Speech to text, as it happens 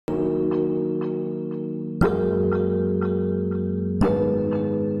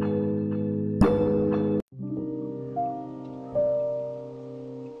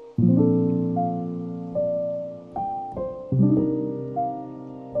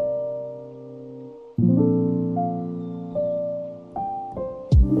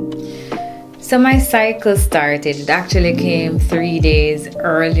So my cycle started, it actually came 3 days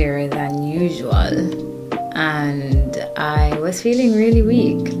earlier than usual, and I was feeling really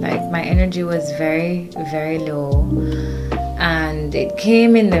weak. Like my energy was very, very low, and it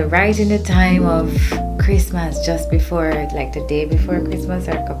came right in the time of Christmas, just before, like the day before Christmas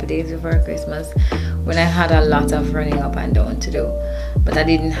or a couple days before Christmas, when I had a lot of running up and down to do, but I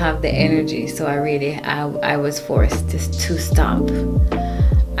didn't have the energy, so I was forced to stop.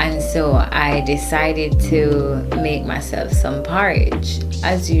 And so I decided to make myself some porridge.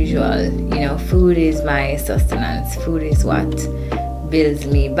 As usual, you know, food is my sustenance. Food is what builds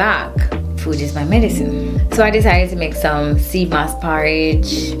me back. Food is my medicine. So I decided to make some Seamoss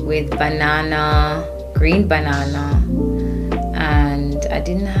porridge with banana, green banana, and I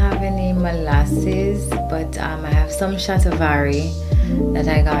didn't have any molasses, but I have some shatavari that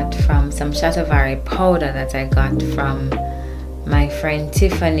I got from, some shatavari powder that I got from my friend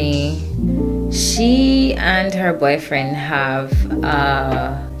Tiffany. She and her boyfriend have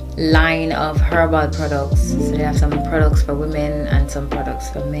a line of herbal products. So they have some products for women and some products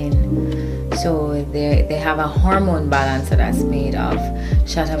for men. So they have a hormone balancer that's made of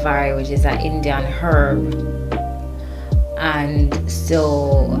shatavari, which is an Indian herb. And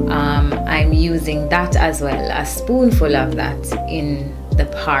so I'm using that as well, a spoonful of that in the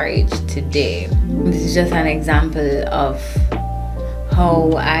porridge today. This is just an example of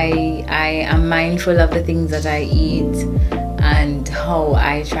how I am mindful of the things that I eat, and how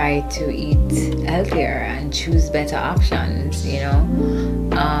I try to eat healthier and choose better options, you know.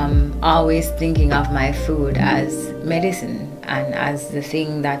 Always thinking of my food as medicine and as the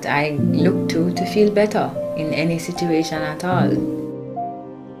thing that I look to feel better in any situation at all.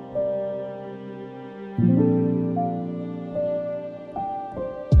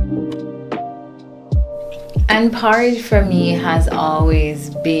 And porridge for me has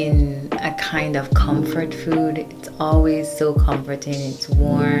always been a kind of comfort food. It's always so comforting, it's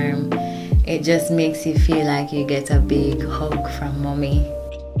warm. It just makes you feel like you get a big hug from mommy.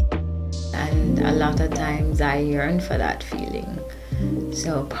 And a lot of times I yearn for that feeling.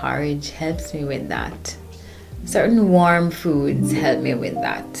 So porridge helps me with that. Certain warm foods help me with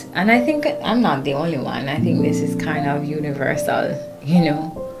that. And I think I'm not the only one. I think this is kind of universal, you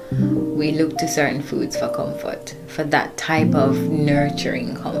know. We look to certain foods for comfort, for that type of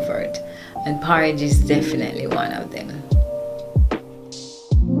nurturing comfort, and porridge is definitely one of them.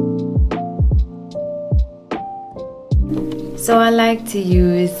 So I like to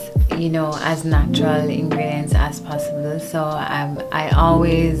use, you know, as natural ingredients as possible. So I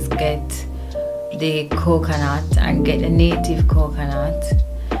always get the coconut. I get a native coconut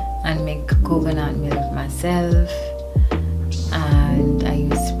and make coconut milk myself. And I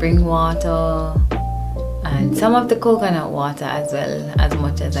use spring water and some of the coconut water as well, as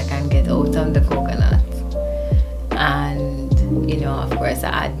much as I can get out of the coconut. And you know, of course, I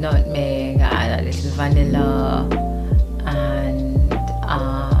add nutmeg, I add a little vanilla, and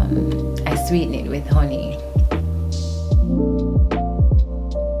I sweeten it with honey.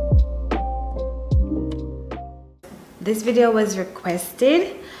 This video was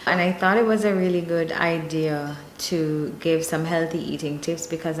requested, and I thought it was a really good idea to give some healthy eating tips,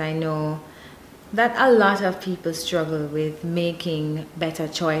 because I know that a lot of people struggle with making better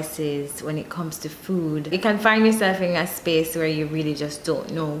choices when it comes to food. You can find yourself in a space where you really just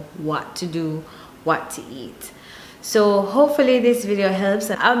don't know what to do, what to eat. So hopefully this video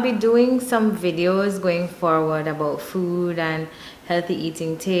helps. I'll be doing some videos going forward about food and healthy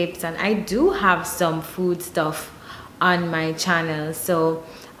eating tips, and I do have some food stuff on my channel. So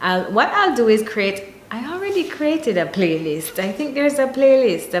what I'll do is I already created a playlist. I think there's a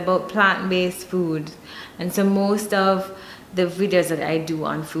playlist about plant-based food, and so most of the videos that I do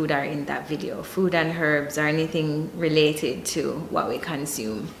on food are in that video. Food and herbs, or anything related to what we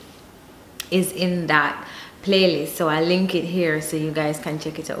consume, is in that playlist. So I'll link it here so you guys can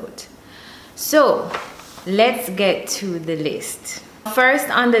check it out. So let's get to the list. First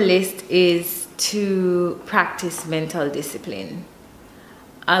on the list is to practice mental discipline.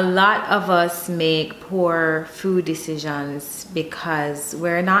 A lot of us make poor food decisions because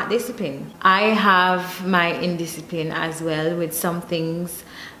we're not disciplined. I have my indiscipline as well with some things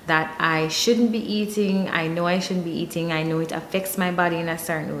that I shouldn't be eating. I know I shouldn't be eating. I know it affects my body in a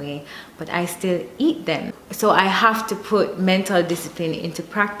certain way, but I still eat them. So I have to put mental discipline into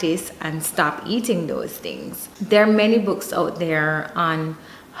practice and stop eating those things. There are many books out there on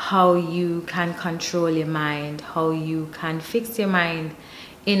how you can control your mind, how you can fix your mind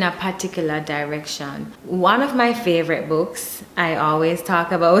in a particular direction. One of my favorite books, I always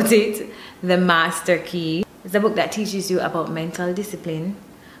talk about it, The Master Key. It's a book that teaches you about mental discipline,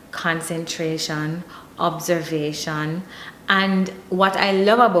 concentration, observation. And what I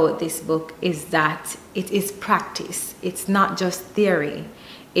love about this book is that it is practice. It's not just theory.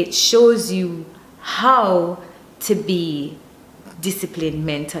 It shows you how to be disciplined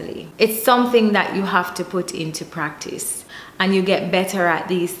mentally. It's something that you have to put into practice, and you get better at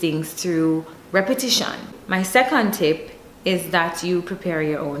these things through repetition. My second tip is that you prepare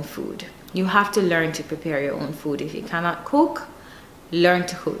your own food. You have to learn to prepare your own food. If you cannot cook, learn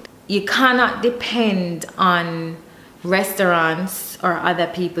to cook. You cannot depend on restaurants or other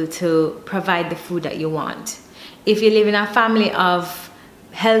people to provide the food that you want. If you live in a family of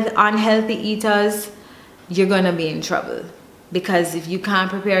unhealthy eaters, you're gonna be in trouble, because if you can't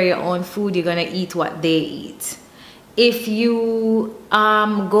prepare your own food, you're gonna eat what they eat. If you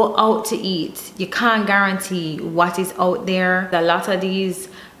go out to eat, you can't guarantee what is out there. A lot of these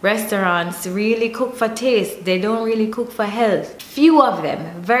restaurants really cook for taste. They don't really cook for health. Few of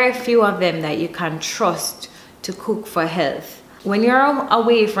them, very few of them that you can trust to cook for health. When you're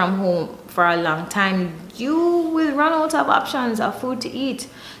away from home for a long time, you will run out of options of food to eat.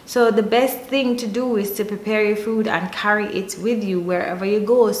 So the best thing to do is to prepare your food and carry it with you wherever you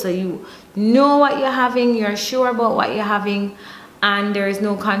go, so you know what you're having, you're sure about what you're having, and there is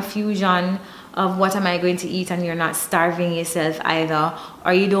no confusion of what am I going to eat, and you're not starving yourself either,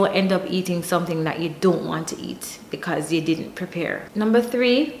 or you don't end up eating something that you don't want to eat because you didn't prepare. Number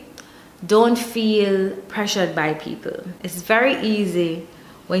 3, don't feel pressured by people. It's very easy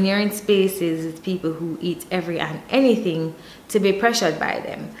when you're in spaces with people who eat every and anything to be pressured by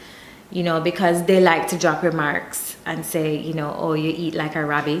them, you know, because they like to drop remarks and say, you know, oh, you eat like a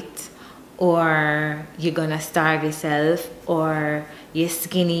rabbit, or you're gonna starve yourself, or you're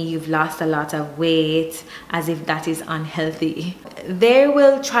skinny, you've lost a lot of weight, as if that is unhealthy. They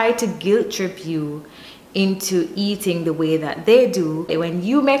will try to guilt trip you into eating the way that they do. When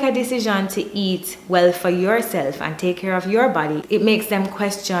you make a decision to eat well for yourself and take care of your body, it makes them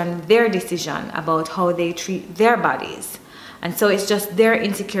question their decision about how they treat their bodies. And so it's just their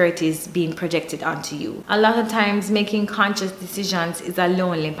insecurities being projected onto you. A lot of times making conscious decisions is a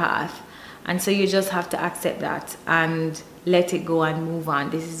lonely path. And so you just have to accept that and let it go and move on.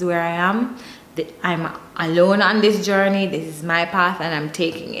 This is where I am. I'm alone on this journey. This is my path and I'm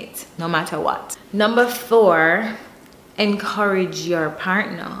taking it no matter what. Number 4, encourage your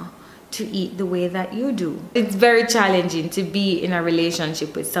partner to eat the way that you do. It's very challenging to be in a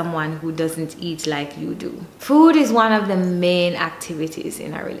relationship with someone who doesn't eat like you do. Food is one of the main activities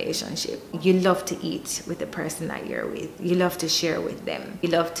in a relationship. You love to eat with the person that you're with. You love to share with them.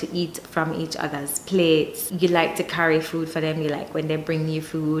 You love to eat from each other's plates. You like to carry food for them. You like when they bring you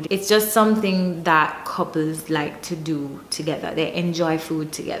food. It's just something that couples like to do together. They enjoy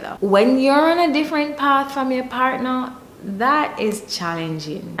food together. When you're on a different path from your partner, that is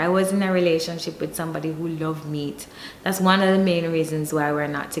challenging. I was in a relationship with somebody who loved meat. That's one of the main reasons why we're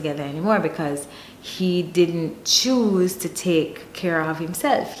not together anymore, because he didn't choose to take care of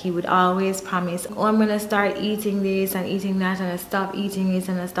himself. He would always promise, oh, I'm gonna start eating this and eating that, and I stop eating this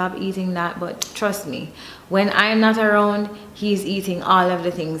and I stop eating that. But trust me, when I'm not around, he's eating all of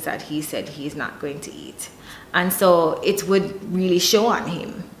the things that he said he's not going to eat. And so it would really show on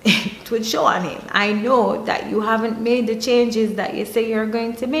him. It would show on him. I know that you haven't made the changes that you say you're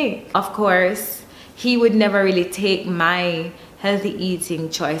going to make. Of course, he would never really take my healthy eating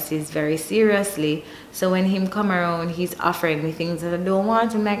choices very seriously. So when him come around, he's offering me things that I don't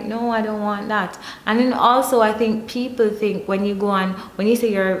want. I'm like, no, I don't want that. And then also, I think people think when you go on, when you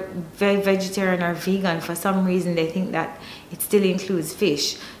say you're vegetarian or vegan, for some reason they think that it still includes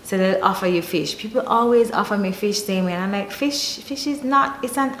fish. So they'll offer you fish. People always offer me fish same way. And I'm like, fish is not,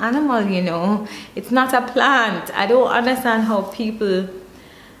 it's an animal, you know. It's not a plant. I don't understand how people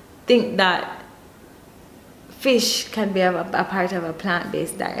think that fish can be a part of a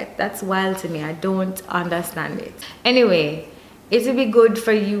plant-based diet. That's wild to me. I don't understand it. Anyway, it would be good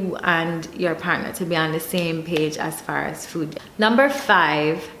for you and your partner to be on the same page as far as food. Number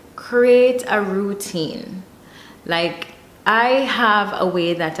 5, create a routine. Like, I have a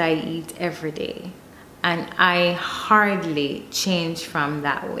way that I eat every day, and I hardly change from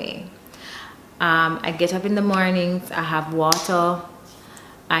that way. I get up in the mornings, I have water,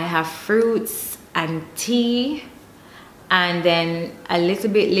 I have fruits and tea, and then a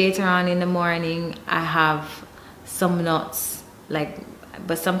little bit later on in the morning I have some nuts,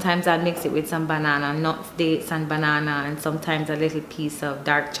 but sometimes I'll mix it with some banana, nuts, dates and banana, and sometimes a little piece of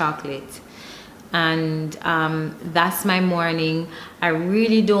dark chocolate. And that's my morning. I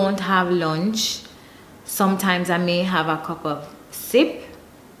really don't have lunch. Sometimes I may have a cup of soup,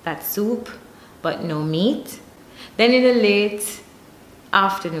 that's soup, but no meat. Then in the late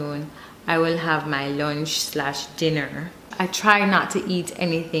afternoon, I will have my lunch slash dinner. I try not to eat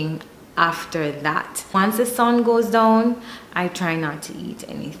anything after that. Once the sun goes down, I try not to eat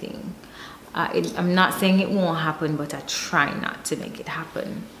anything. I'm not saying it won't happen, but I try not to make it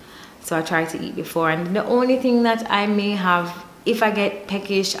happen. So I try to eat before, and the only thing that I may have, if I get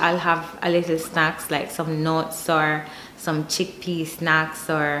peckish, I'll have a little snacks like some nuts or some chickpea snacks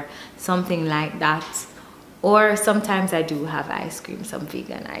or something like that. Or sometimes I do have ice cream, some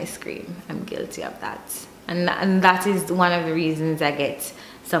vegan ice cream. I'm guilty of that. And that is one of the reasons I get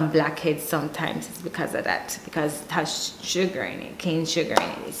some blackheads sometimes. It's because of that, because it has sugar in it, cane sugar in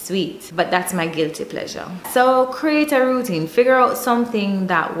it, it's sweet. But that's my guilty pleasure. So create a routine, figure out something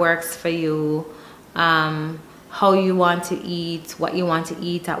that works for you, how you want to eat, what you want to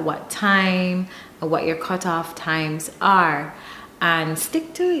eat at what time, what your cutoff times are, and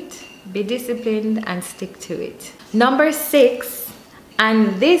stick to it. Be disciplined and stick to it. Number 6,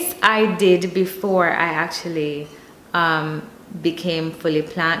 and this I did before I actually became fully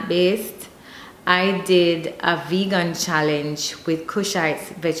plant-based. I did a vegan challenge with Kushite's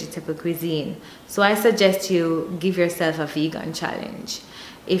vegetable cuisine. So I suggest you give yourself a vegan challenge.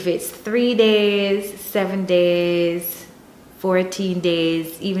 If it's 3 days, 7 days, 14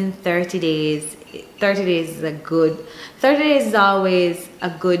 days, even 30 days, 30 days is a good, 30 days is always a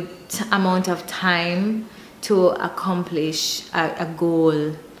good amount of time to accomplish a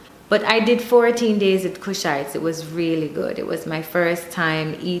goal. But I did 14 days at Kushites. It was really good. It was my first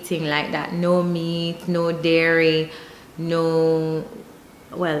time eating like that. No meat, no dairy, no,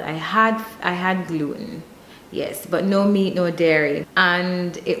 well, I had gluten. Yes, but no meat, no dairy.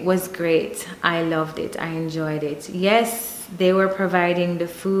 And it was great. I loved it. I enjoyed it. Yes, they were providing the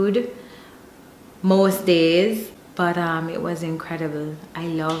food most days, but it was incredible. I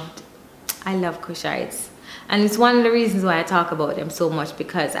love Kushites. And it's one of the reasons why I talk about them so much,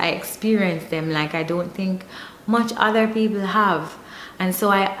 because I experienced them like I don't think much other people have. And so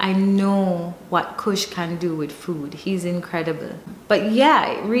I know what Kush can do with food. He's incredible. But yeah,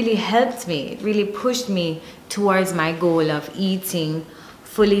 it really helped me. It really pushed me towards my goal of eating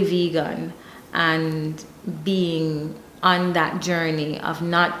fully vegan and being on that journey of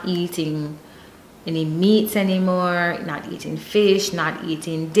not eating any meats anymore, not eating fish, not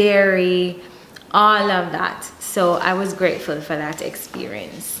eating dairy, all of that. So I was grateful for that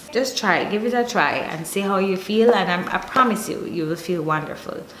experience. Just try it, give it a try and see how you feel, and I promise you, you will feel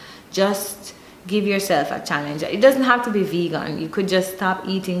wonderful. Just give yourself a challenge. It doesn't have to be vegan. You could just stop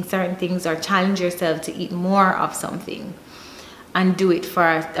eating certain things or challenge yourself to eat more of something and do it for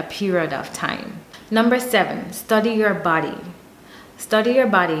a period of time. Number 7, study your body. Study your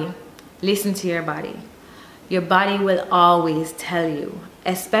body, listen to your body. Your body will always tell you,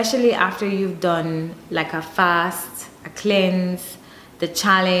 especially after you've done like a fast, a cleanse, the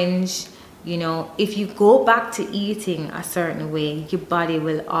challenge. You know, if you go back to eating a certain way, your body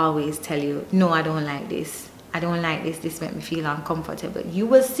will always tell you, no, I don't like this. I don't like this. This makes me feel uncomfortable. You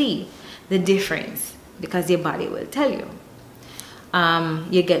will see the difference because your body will tell you.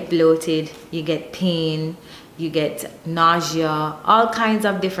 You get bloated, you get pain, you get nausea, all kinds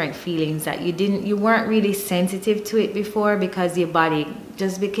of different feelings that you weren't really sensitive to it before because your body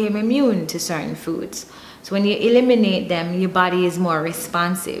just became immune to certain foods. So when you eliminate them, your body is more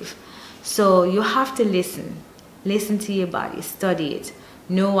responsive. So you have to listen to your body, study it,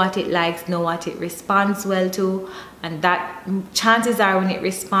 know what it likes, know what it responds well to, and that chances are when it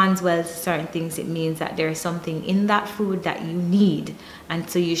responds well to certain things, it means that there is something in that food that you need, and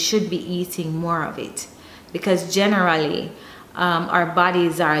so you should be eating more of it. Because generally our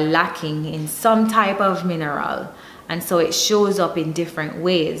bodies are lacking in some type of mineral, and so it shows up in different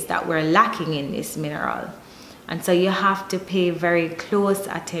ways that we're lacking in this mineral, and so you have to pay very close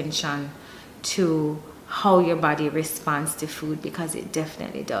attention to how your body responds to food, because it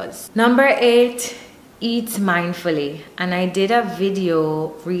definitely does. Number 8, eat mindfully. And I did a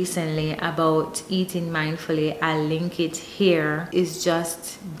video recently about eating mindfully. I'll link it here. It's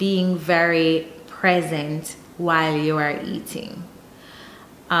just being very present while you are eating.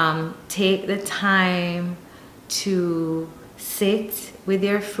 Take the time to sit with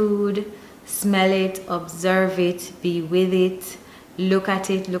your food, smell it, observe it, be with it, look at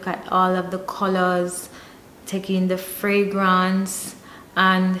it, look at all of the colors, take in the fragrance,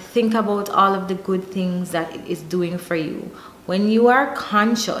 and think about all of the good things that it is doing for you. When you are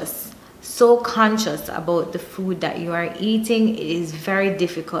conscious, so conscious about the food that you are eating, it is very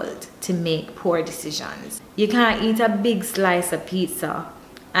difficult to make poor decisions. You can't eat a big slice of pizza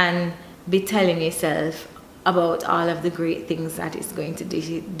and be telling yourself about all of the great things that it's going to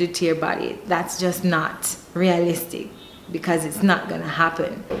do to your body. That's just not realistic. because it's not gonna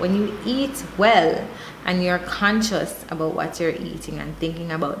happen. When you eat well and you're conscious about what you're eating and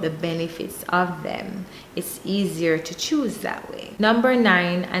thinking about the benefits of them, it's easier to choose that way. Number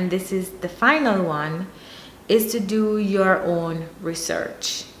 9, and this is the final one, is to do your own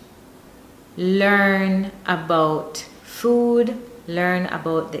research. Learn about food, learn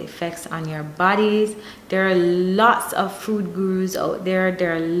about the effects on your bodies. There are lots of food gurus out there.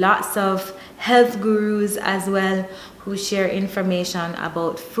 There are lots of health gurus as well who share information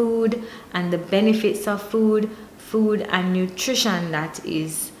about food and the benefits of food and nutrition, that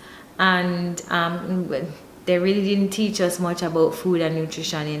is. And they really didn't teach us much about food and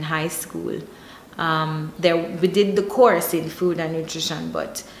nutrition in high school. We did the course in food and nutrition,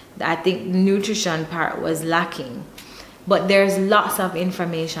 but I think the nutrition part was lacking. But there's lots of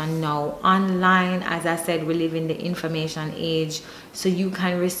information now online. As I said, we live in the information age, so you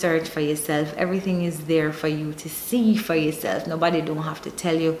can research for yourself. Everything is there for you to see for yourself. Nobody don't have to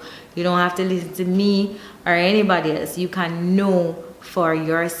tell you. You don't have to listen to me or anybody else. You can know for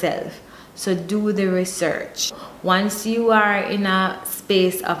yourself. So do the research. Once you are in a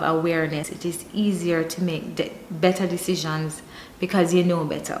space of awareness, it is easier to make better decisions because you know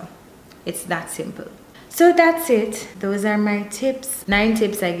better. It's that simple. So that's it. Those are my tips. 9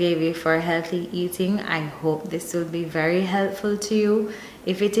 tips I gave you for healthy eating. I hope this will be very helpful to you.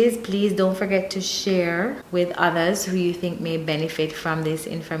 If it is, please don't forget to share with others who you think may benefit from this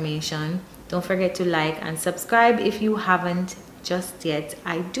information. Don't forget to like and subscribe if you haven't just yet.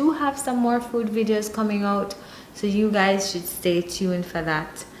 I do have some more food videos coming out, so you guys should stay tuned for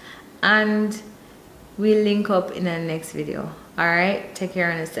that. And we'll link up in the next video. Alright, take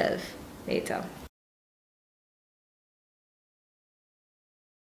care of yourself. Later.